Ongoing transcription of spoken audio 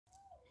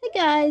Hey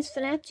guys,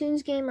 FNAF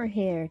Toons Gamer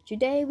here.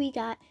 Today we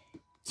got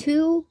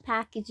 2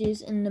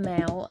 packages in the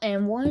mail,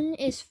 and one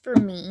is for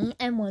me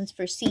and one's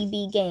for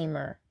CB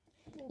Gamer.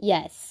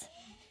 Yes.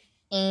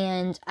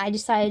 And I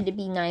decided to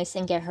be nice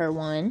and get her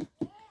one.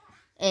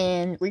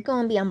 And we're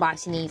going to be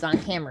unboxing these on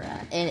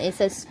camera. And it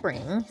says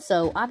spring,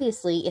 so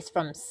obviously it's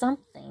from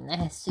something that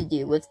has to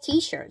do with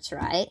t-shirts,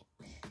 right?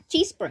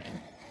 Teespring,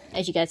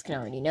 as you guys can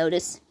already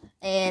notice.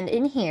 And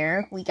in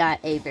here, we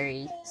got a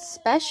very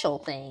special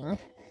thing.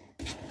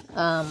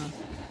 Okay,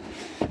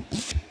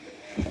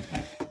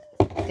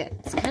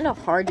 it's kind of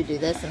hard to do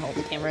this and hold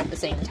the camera at the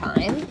same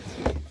time.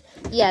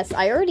 Yes,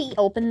 I already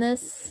opened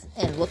this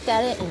and looked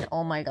at it, and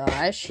oh my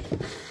gosh.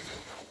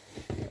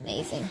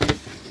 Amazing.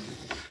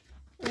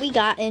 What we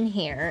got in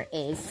here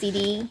is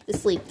CD the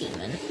Sleep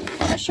Demon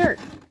on a shirt.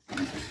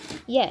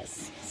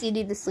 Yes,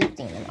 CD the Sleep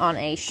Demon on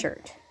a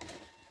shirt.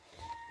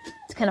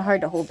 It's kind of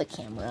hard to hold the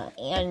camera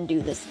and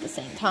do this at the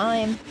same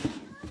time.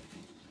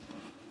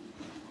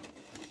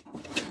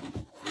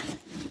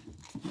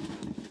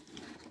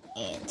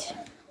 And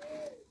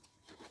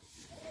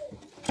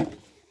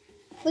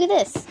look at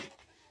this.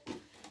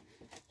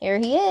 Here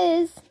he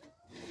is.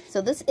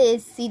 So this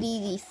is CD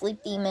the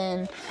Sleep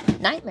Demon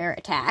Nightmare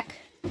Attack.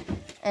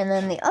 And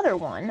then the other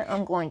one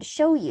I'm going to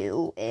show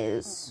you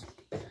is,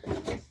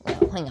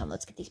 well, hang on,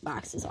 let's get these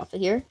boxes off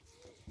of here,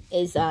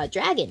 is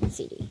Dragon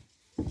CD.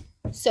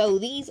 So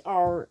these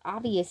are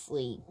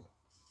obviously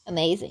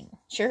amazing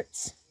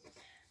shirts.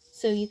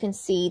 So you can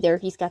see there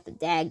he's got the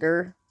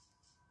dagger,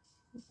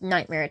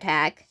 Nightmare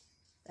Attack.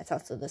 That's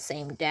also the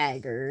same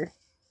dagger.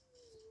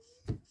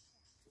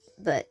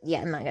 But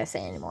yeah, I'm not going to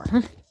say anymore.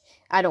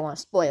 I don't want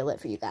to spoil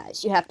it for you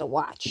guys. You have to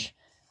watch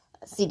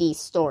CD's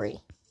story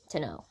to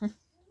know.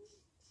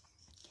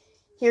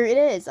 Here it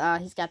is.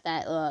 He's got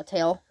that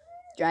tail,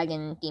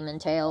 dragon demon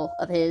tail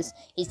of his.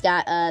 He's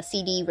got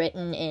CD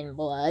written in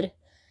blood.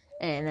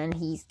 And then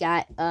he's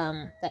got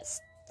that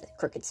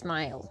crooked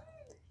smile.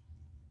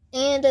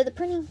 And the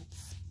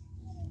printing's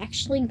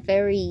actually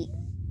very,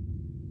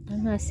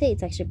 I'm going to say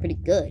it's actually pretty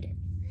good.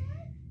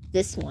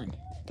 This one,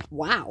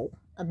 wow,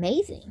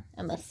 amazing.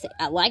 I must say,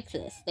 I like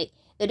this. They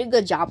did a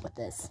good job with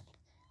this.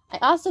 I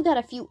also got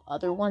a few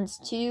other ones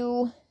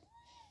too.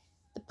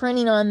 The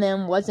printing on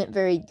them wasn't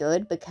very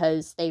good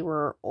because they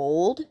were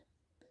old,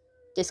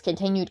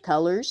 discontinued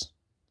colors.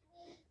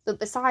 But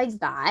besides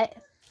that,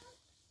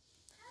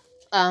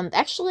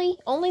 actually,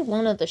 only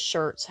one of the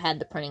shirts had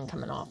the printing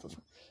coming off of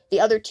them. The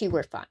other two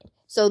were fine.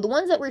 So the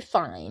ones that were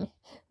fine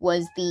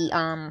was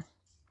the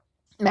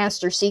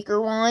Master Seeker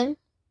one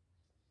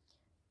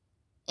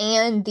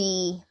and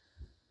the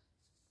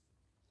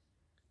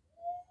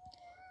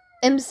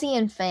MC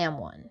and Fam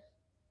one.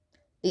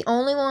 The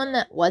only one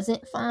that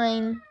wasn't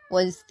fine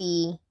was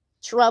the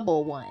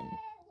Trouble one.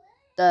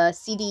 The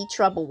CD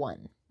Trouble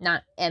one.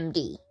 Not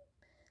MD,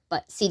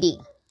 but CD.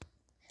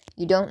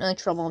 You don't know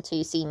Trouble until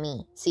you see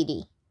me,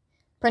 CD.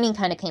 Printing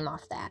kind of came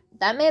off that.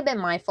 That may have been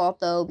my fault,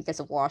 though, because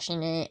of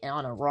washing it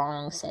on a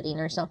wrong setting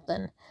or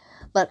something.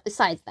 But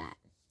besides that,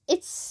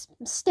 it's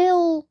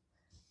still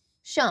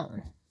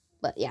shown.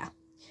 But yeah.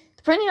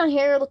 The printing on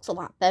here looks a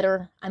lot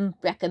better. I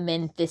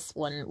recommend this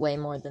one way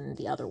more than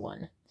the other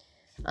one.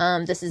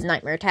 This is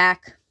Nightmare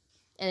Attack.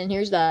 And then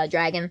here's the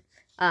dragon.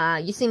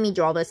 You see me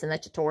draw this in the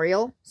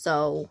tutorial.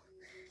 So,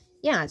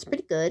 yeah, it's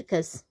pretty good.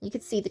 Because you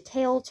can see the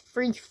tail, it's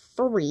pretty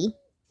furry.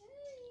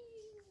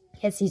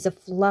 Yes, he's a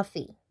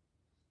fluffy.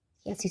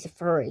 Yes, he's a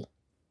furry.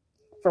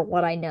 For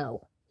what I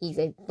know. He's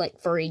a,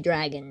 like, furry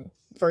dragon.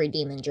 Furry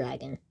demon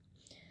dragon.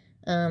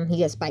 He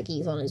got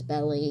spikies on his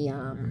belly.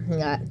 He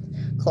got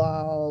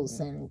claws,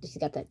 and he's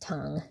got that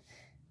tongue.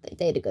 They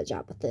did a good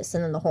job with this.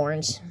 And then the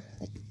horns,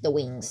 the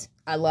wings.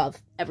 I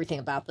love everything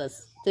about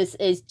this. This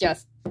is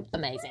just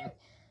amazing.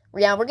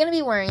 Yeah, we're going to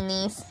be wearing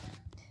these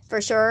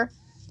for sure.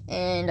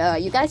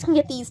 And you guys can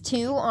get these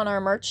too on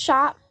our merch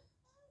shop.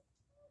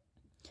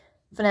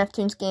 FNAF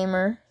Toons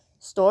Gamer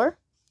store.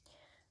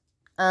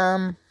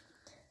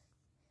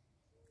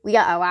 We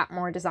got a lot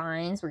more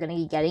designs we're going to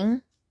be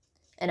getting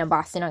and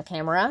unboxing on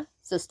camera.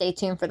 So stay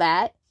tuned for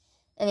that.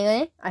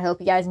 Anyway, I hope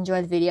you guys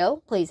enjoyed the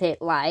video. Please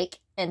hit like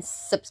and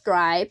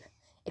subscribe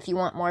if you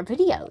want more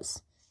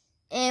videos.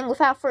 And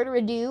without further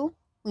ado,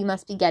 we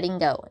must be getting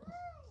going.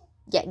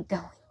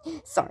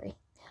 Sorry.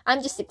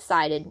 I'm just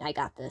excited I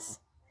got this.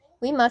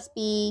 We must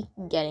be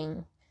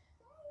getting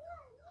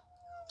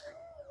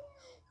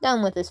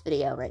done with this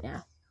video right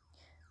now.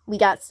 We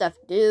got stuff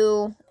to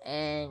do,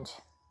 and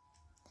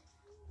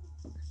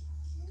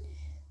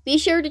be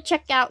sure to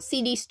check out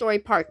CD Story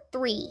Part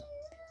 3.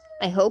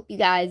 I hope you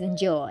guys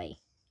enjoy.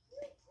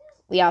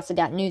 We also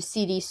got new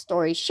CD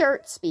Story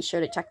shirts. Be sure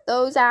to check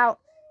those out.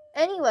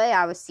 Anyway,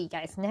 I will see you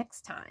guys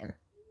next time.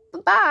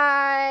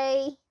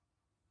 Bye-bye!